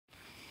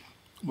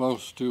Well,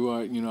 Stu,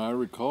 I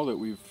recall that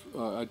we've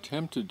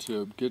attempted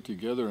to get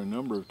together a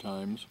number of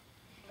times.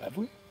 Have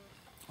we?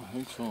 I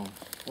think so.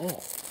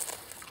 Oh,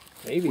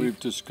 maybe. We've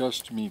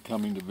discussed me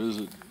coming to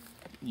visit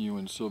you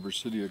in Silver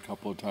City a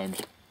couple of times.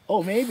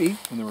 Oh, maybe.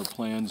 And there were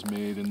plans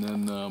made, and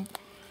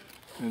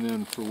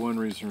then for one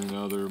reason or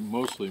another,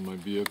 mostly my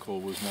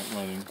vehicle was not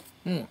running,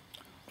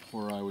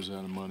 or I was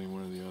out of money,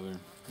 one or the other,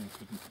 and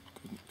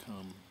couldn't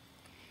come.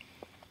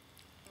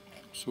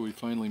 So we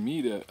finally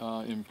meet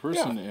in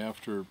person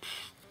after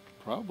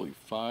probably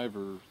 5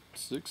 or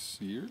 6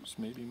 years,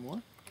 maybe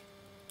more.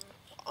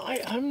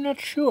 I'm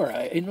not sure.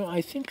 I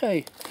think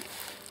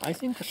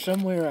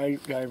somewhere I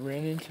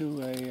ran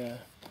into a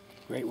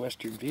Great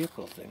Western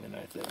Vehicle thing, and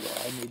I thought, well,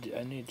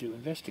 I need to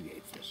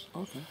investigate this.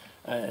 Okay.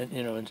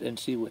 And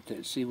see what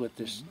this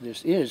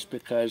is,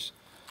 because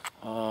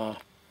I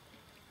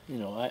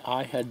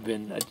had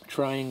been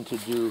trying to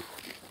do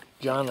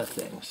jhana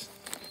things.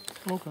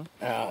 Okay.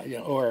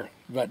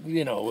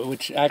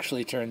 Which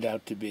actually turned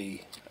out to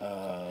be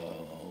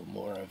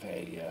more of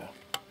a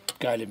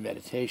guided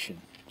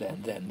meditation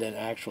than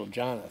actual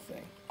jhana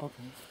thing.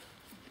 Okay.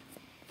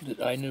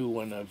 I knew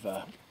one of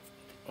one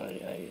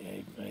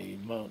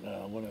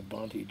of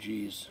Bhante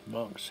G's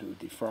monks who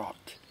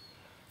defrocked,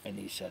 and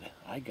he said,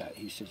 I got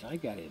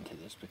into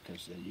this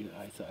because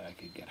I thought I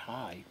could get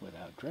high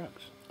without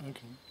drugs.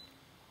 Okay.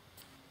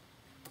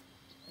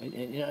 And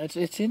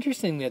it's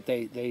interesting that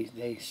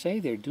they say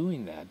they're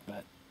doing that,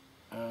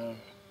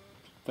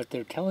 but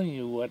they're telling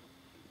you what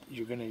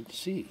you're going to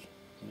see.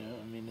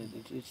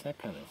 It's that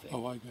kind of thing.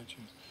 Oh, I got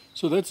you.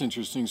 So that's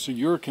interesting. So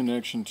your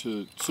connection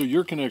to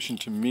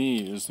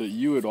me is that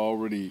you had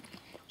already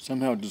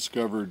somehow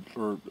discovered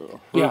or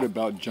heard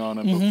about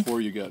jhana before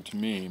you got to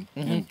me,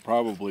 and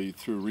probably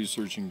through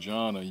researching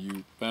jhana,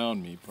 you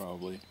found me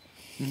probably.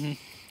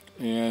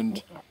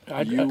 And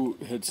you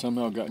had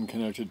somehow gotten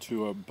connected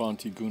to a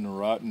Bhante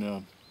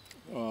Gunaratana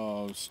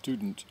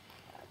student.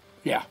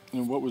 Yeah.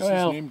 And what was his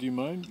name? Do you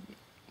mind?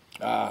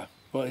 I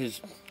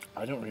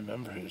don't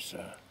remember his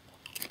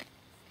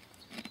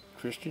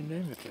Christian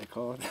name, if they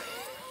call it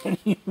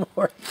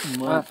anymore.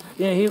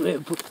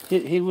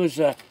 He was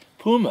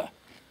Puma.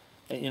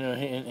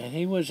 And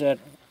he was at.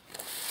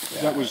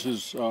 That was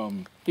his.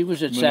 He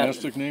was at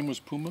monastic name was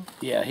Puma.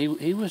 Yeah,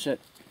 he was at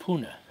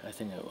Pune, I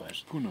think it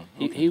was. Pune.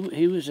 Okay.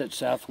 He was at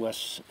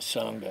Southwest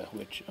Sangha,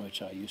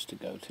 which I used to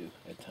go to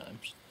at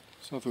times.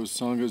 Southwest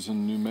Sangha's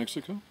in New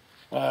Mexico.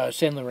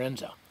 San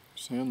Lorenzo.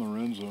 San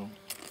Lorenzo.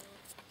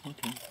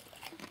 Okay.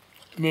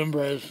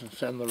 Mimbres,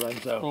 San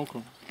Lorenzo.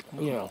 Okay.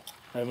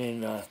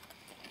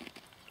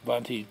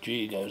 Bhante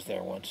G goes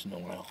there once in a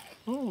while.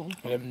 Oh.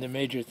 Okay. And the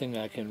major thing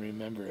I can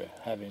remember,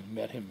 having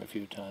met him a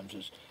few times,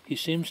 is he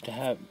seems to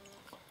have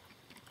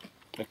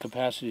a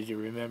capacity to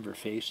remember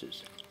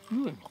faces.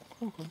 Really?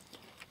 Okay.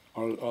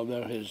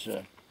 Although his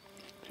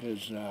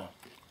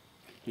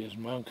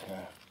monk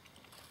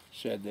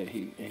said that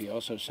he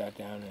also sat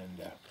down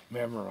and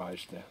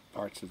memorized the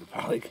parts of the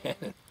Pali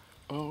Canon.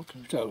 Oh,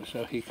 okay.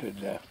 So he could.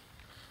 Yeah,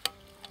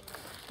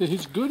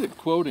 he's good at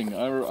quoting.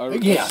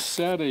 I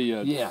sat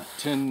a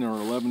 10 or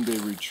 11-day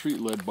retreat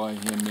led by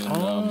him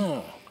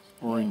in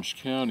Orange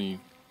County,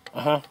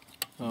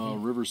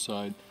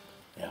 Riverside,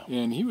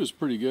 and he was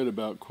pretty good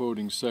about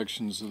quoting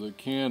sections of the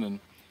canon.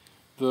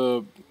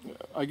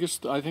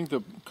 I think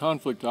the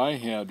conflict I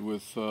had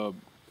with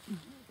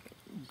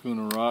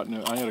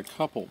Gunaratana, I had a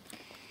couple.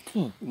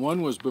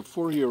 One was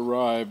before he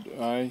arrived,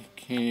 I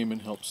came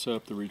and helped set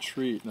up the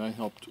retreat, and I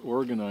helped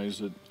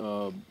organize it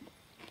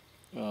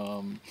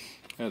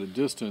at a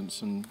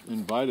distance and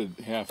invited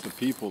half the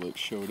people that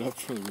showed up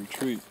for the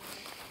retreat.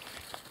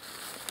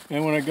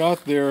 And when I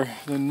got there,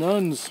 the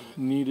nuns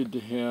needed to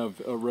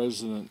have a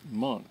resident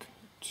monk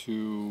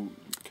to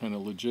kind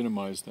of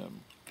legitimize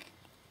them.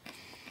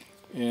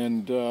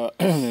 And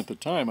at the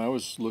time, I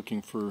was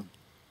looking for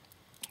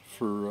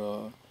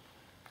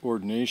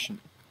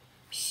ordination.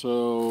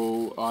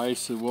 So I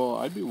said, well,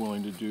 I'd be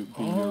willing to be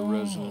your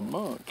resident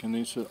monk. And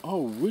they said,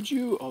 oh, would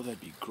you? Oh,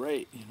 that'd be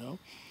great,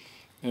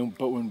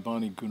 But when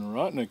Bhante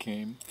Gunaratana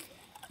came,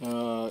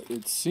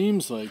 it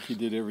seems like he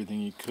did everything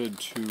he could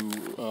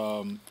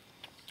to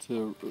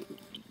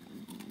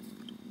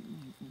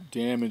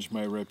damage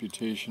my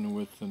reputation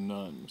with the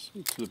nuns,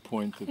 to the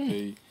point that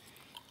they,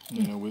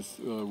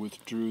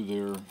 withdrew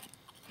their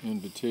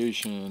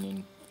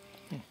invitation,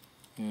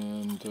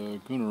 and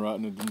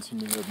Gunaratana didn't seem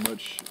to have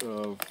much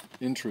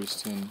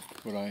interest in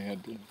what I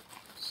had to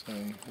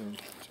say or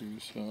do.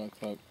 So I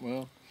thought,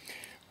 well,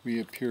 we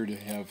appear to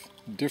have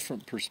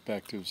different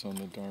perspectives on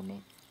the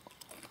Dharma.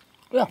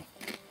 Yeah.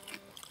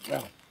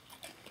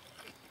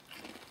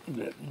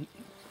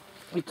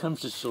 He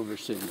comes to Silver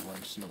City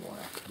once in a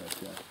while.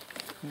 But,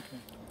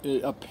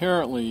 It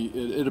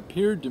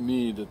appeared to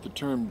me that the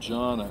term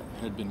jhana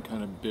had been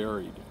kind of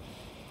buried.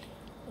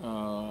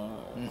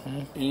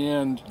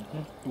 And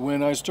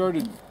when I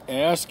started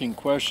asking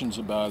questions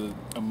about it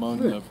among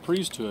the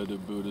priesthood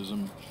of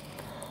Buddhism,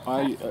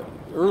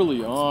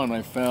 early on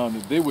I found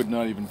that they would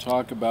not even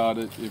talk about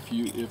it.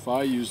 If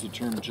I used the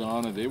term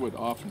jhana, they would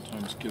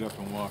oftentimes get up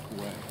and walk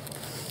away.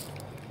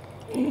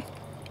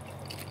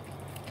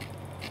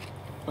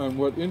 And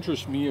what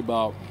interests me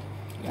about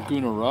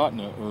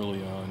Gunaratana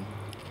early on,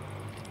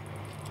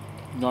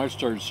 I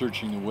started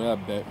searching the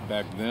web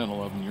back then,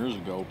 11 years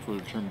ago, for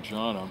the term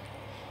jhana.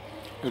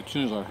 As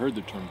soon as I heard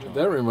the term jhana.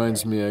 That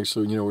reminds me,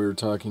 actually, we were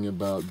talking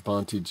about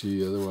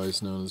Bhantiji,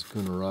 otherwise known as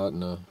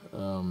Gunaratana,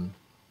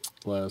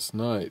 last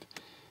night.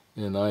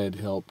 And I had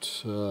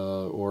helped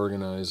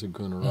organize a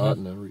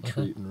Gunaratana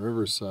retreat in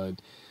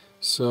Riverside.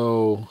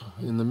 So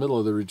in the middle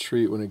of the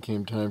retreat, when it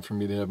came time for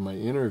me to have my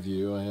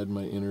interview, I had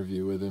my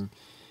interview with him.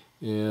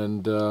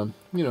 And,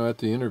 at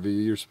the interview,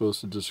 you're supposed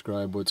to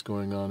describe what's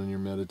going on in your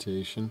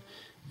meditation.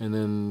 And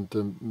then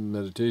the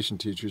meditation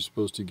teacher is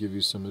supposed to give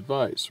you some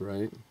advice,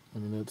 right? I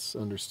mean, that's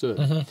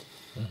understood.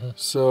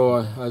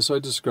 So I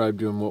described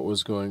to him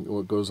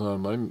what goes on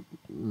in my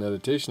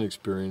meditation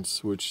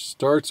experience, which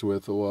starts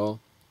with, well,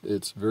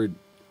 it's very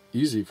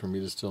easy for me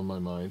to still my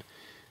mind.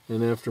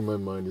 And after my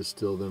mind is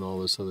still, then all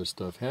this other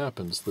stuff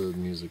happens. The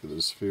music of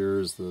the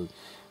spheres,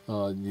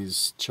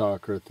 these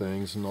chakra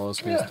things, and all this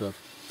kind of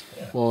stuff.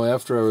 Yeah. Well,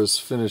 after I was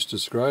finished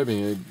describing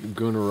it,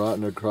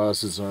 Gunaratana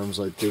crossed his arms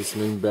like this,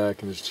 leaned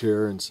back in his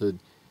chair, and said,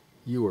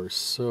 "You are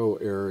so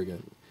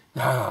arrogant."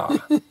 Yeah.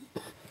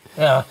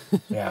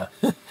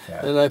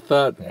 And I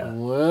thought,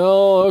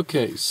 well,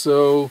 okay,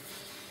 so.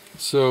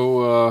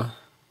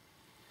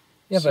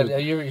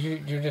 But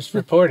you're just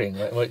reporting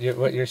what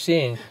you're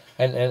seeing,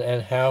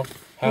 and how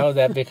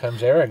that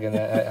becomes arrogant.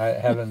 I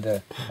haven't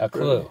a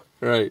clue.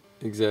 Right,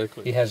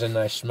 exactly. He has a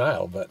nice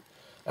smile, but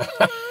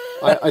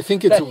I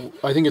think it's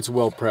a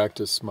well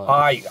practiced smile.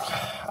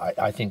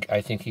 I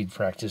think he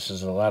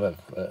practices a lot of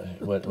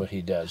what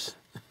he does,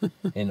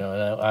 and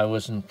I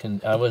wasn't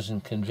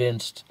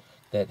convinced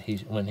that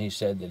when he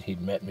said that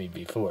he'd met me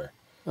before.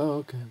 Oh,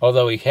 okay.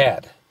 Although he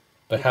had,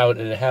 but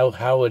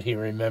how would he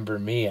remember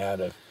me out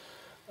of?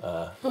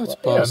 It's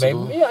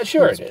possible. Maybe,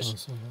 sure it's it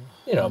is.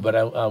 Possible. But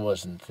I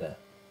wasn't.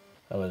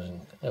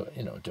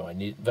 Do I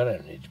need? But I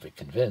don't need to be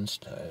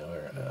convinced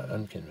or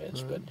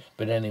unconvinced. Right.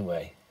 But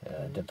anyway,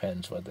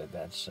 depends whether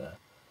that's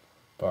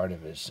part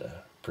of his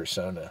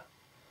persona,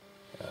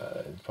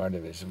 part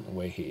of his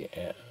way he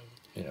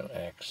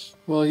acts.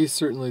 Well, he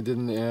certainly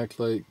didn't act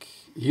like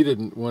he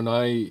didn't. When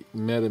I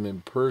met him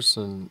in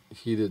person,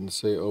 he didn't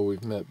say, "Oh,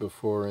 we've met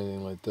before," or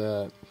anything like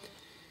that.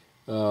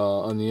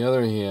 On the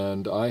other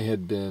hand, I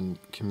had been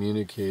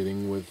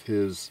communicating with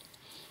his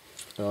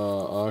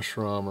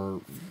ashram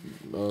or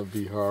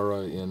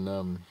vihara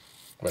in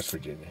West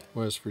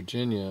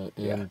Virginia,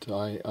 and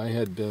I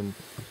had been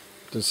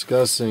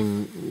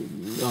discussing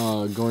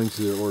going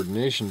to their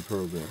ordination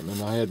program,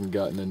 and I hadn't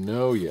gotten a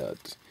no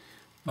yet.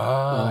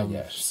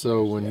 Yes.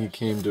 So when he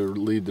came to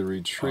lead the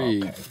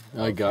retreat,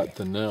 I got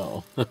the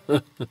no.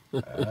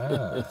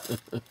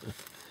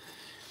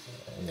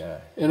 Yeah.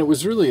 And it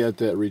was really at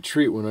that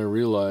retreat when I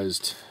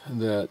realized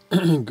that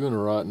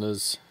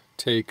Gunaratana's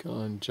take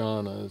on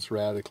jhana is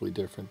radically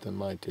different than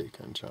my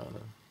take on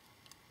jhana.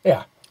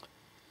 Yeah.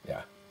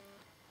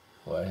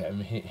 Well, I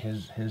mean,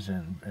 his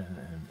and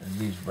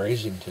these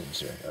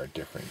Brasingtons are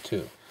different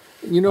too.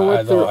 You know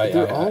what?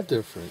 They're all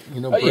different.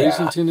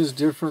 Brasington is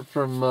different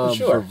from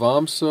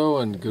Brahmavamso,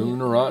 and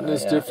Gunaratana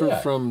is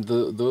different from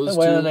those two.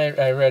 Well, and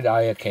I read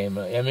Ayya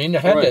Khema. I mean,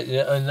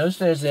 in those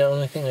days, the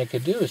only thing I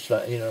could do is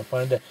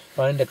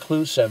find a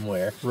clue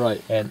somewhere,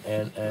 right,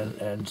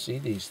 and see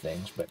these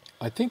things. But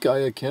I think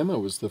Ayya Khema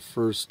was the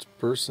first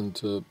person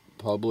to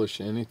publish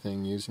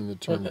anything using the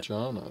term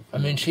jhana. I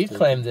mean, she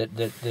claimed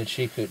that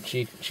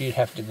she'd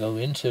have to go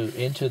into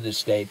the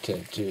state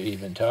to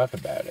even talk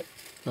about it.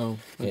 Oh,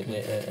 okay.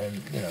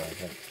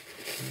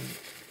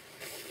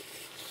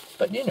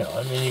 But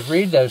I mean, you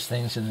read those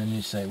things and then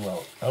you say,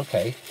 well,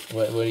 okay,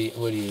 what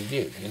do you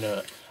do?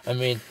 I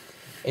mean,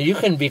 you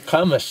can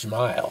become a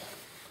smile,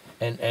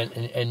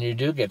 and you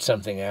do get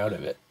something out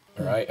of it,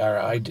 or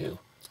I do.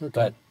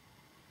 Okay.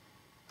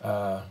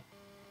 But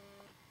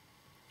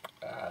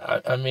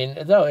I mean,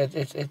 though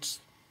it's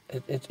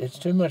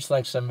too much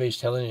like somebody's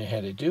telling you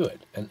how to do it,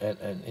 and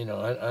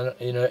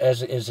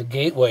as a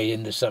gateway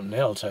into something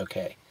else.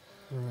 Okay.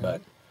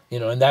 Right.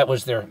 But and that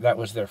was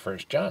their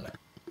first jhana,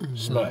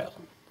 smile.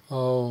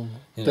 Oh,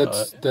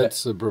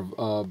 that's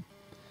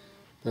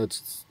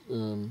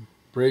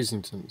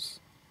Brasington's.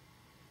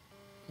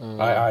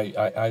 I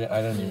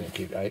don't even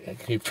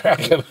keep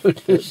track of who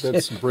this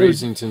That's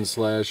Brasington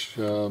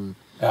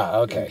 /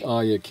 okay.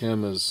 Ayya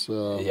Khema's.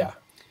 Yeah.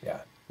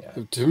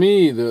 To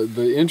me,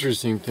 the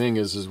interesting thing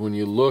is when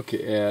you look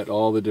at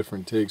all the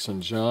different takes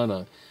on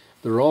jhana,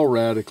 they're all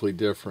radically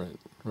different.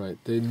 Right,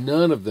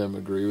 none of them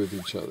agree with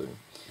each other,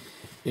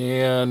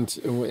 and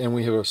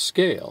we have a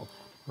scale,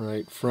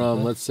 right?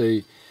 From let's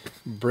say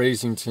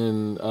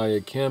Brasington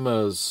Ayya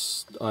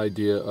Khema's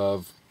idea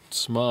of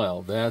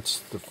smile, that's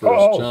the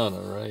first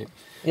jhana, right?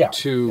 Yeah.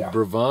 To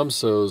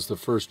Brahmavamso's, the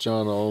first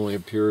jhana only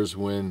appears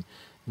when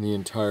the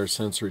entire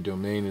sensory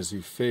domain is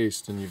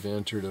effaced and you've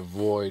entered a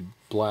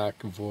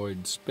black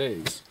void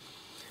space.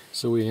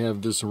 So we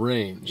have this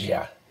range,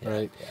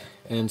 right? Yeah.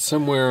 And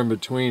somewhere in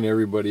between,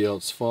 everybody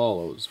else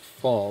falls.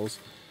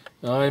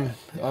 I'm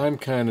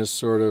kind of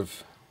sort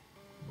of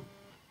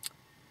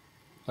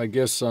I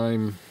guess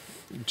I'm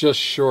just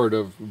short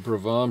of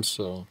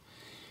Brahmavamso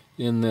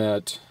in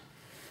that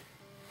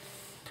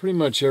pretty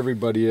much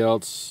everybody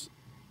else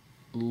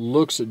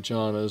looks at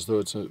jhana as though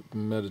it's a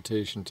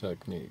meditation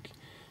technique.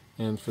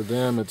 And for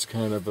them, it's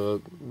kind of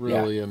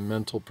really a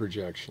mental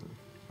projection.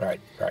 Right.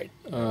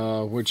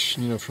 Which,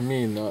 for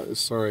me,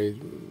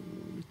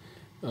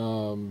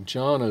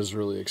 jhana is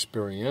really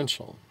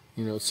experiential.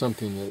 It's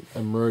something that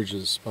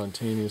emerges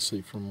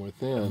spontaneously from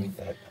within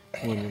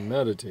when you're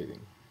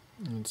meditating.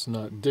 It's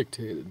not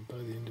dictated by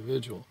the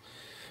individual.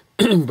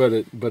 but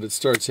it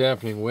starts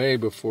happening way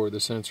before the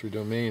sensory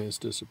domain has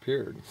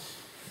disappeared.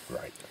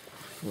 Right.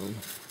 So,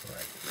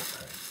 Right.